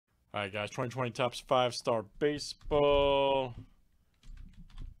All right, guys, 2020 Topps 5-Star Baseball.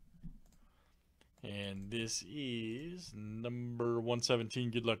 And this is number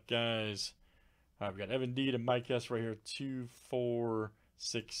 117. Good luck, guys. All right, we got Evan D to Mike S right here. 2, 4,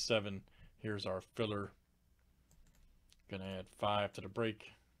 6, 7. Here's our filler. Gonna add 5 to the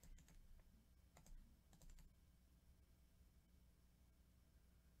break.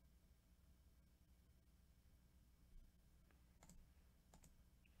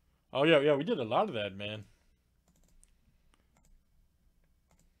 Oh, yeah, we did a lot of that, man.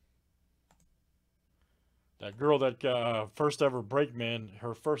 That girl that first ever break, man,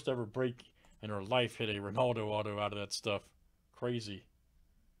 her first ever break in her life hit a Ronaldo auto out of that stuff. Crazy.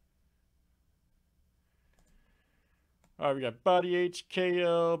 All right, we got Body H,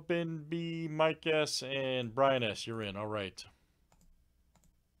 KL, Ben B, Mike S, and Brian S. You're in. All right.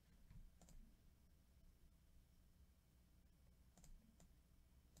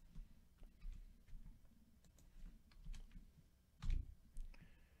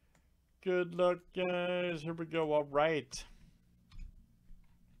 Good luck, guys. Here we go. All right.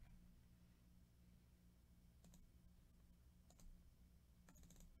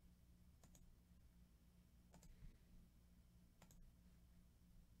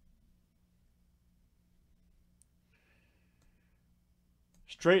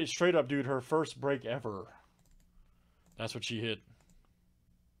 Straight up, dude. Her first break ever. That's what she hit.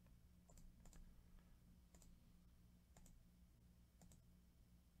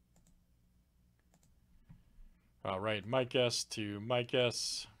 All right, Mike S to Mike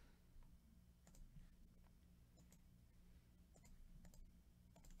S.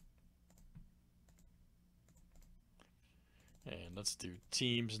 And let's do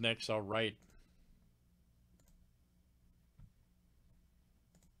teams next. All right.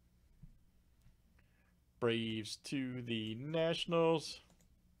 Braves to the Nationals.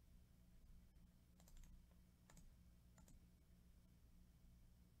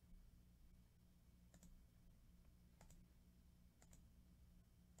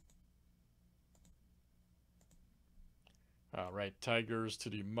 All right, Tigers to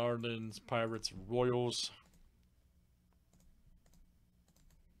the Marlins, Pirates, Royals.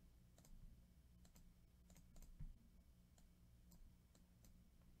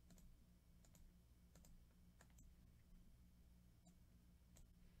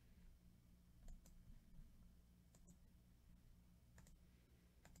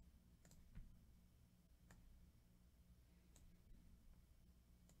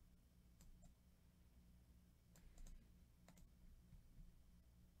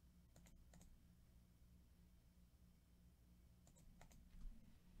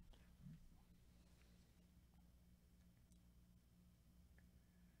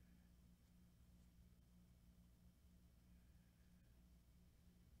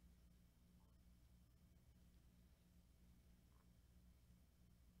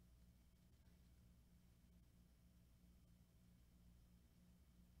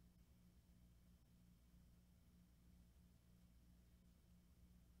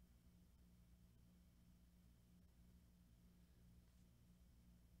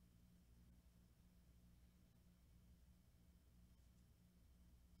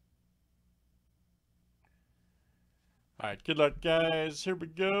 All right, good luck, guys. Here we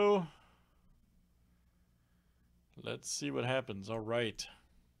go. Let's see what happens. All right.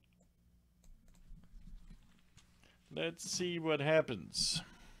 Let's see what happens.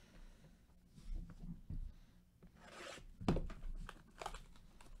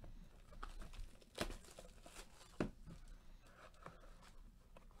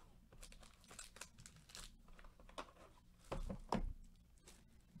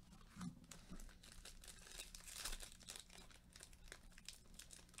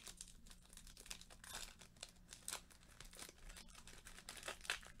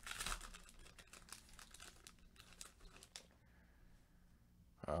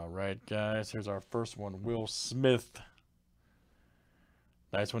 All right, guys. Here's our first one. Will Smith.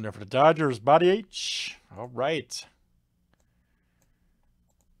 Nice one there for the Dodgers. Body H. All right.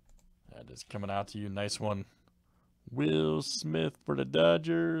 That is coming out to you. Nice one. Will Smith for the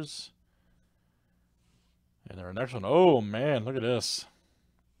Dodgers. And our next one. Oh, man. Look at this.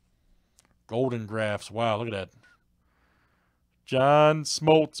 Golden Graphs. Wow, look at that. John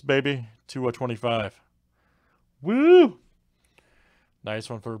Smoltz, baby. 2/25. Woo!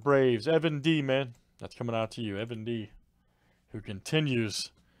 Nice one for the Braves. Evan D, man. That's coming out to you. Evan D, who continues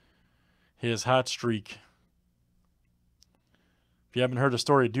his hot streak. If you haven't heard the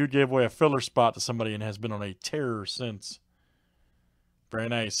story, dude gave away a filler spot to somebody and has been on a tear since. Very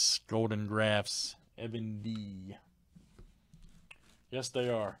nice. Golden Graphs. Evan D. Yes,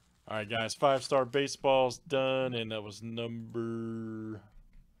 they are. All right, guys, 5-star baseball's done, and that was number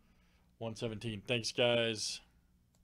 117. Thanks, guys.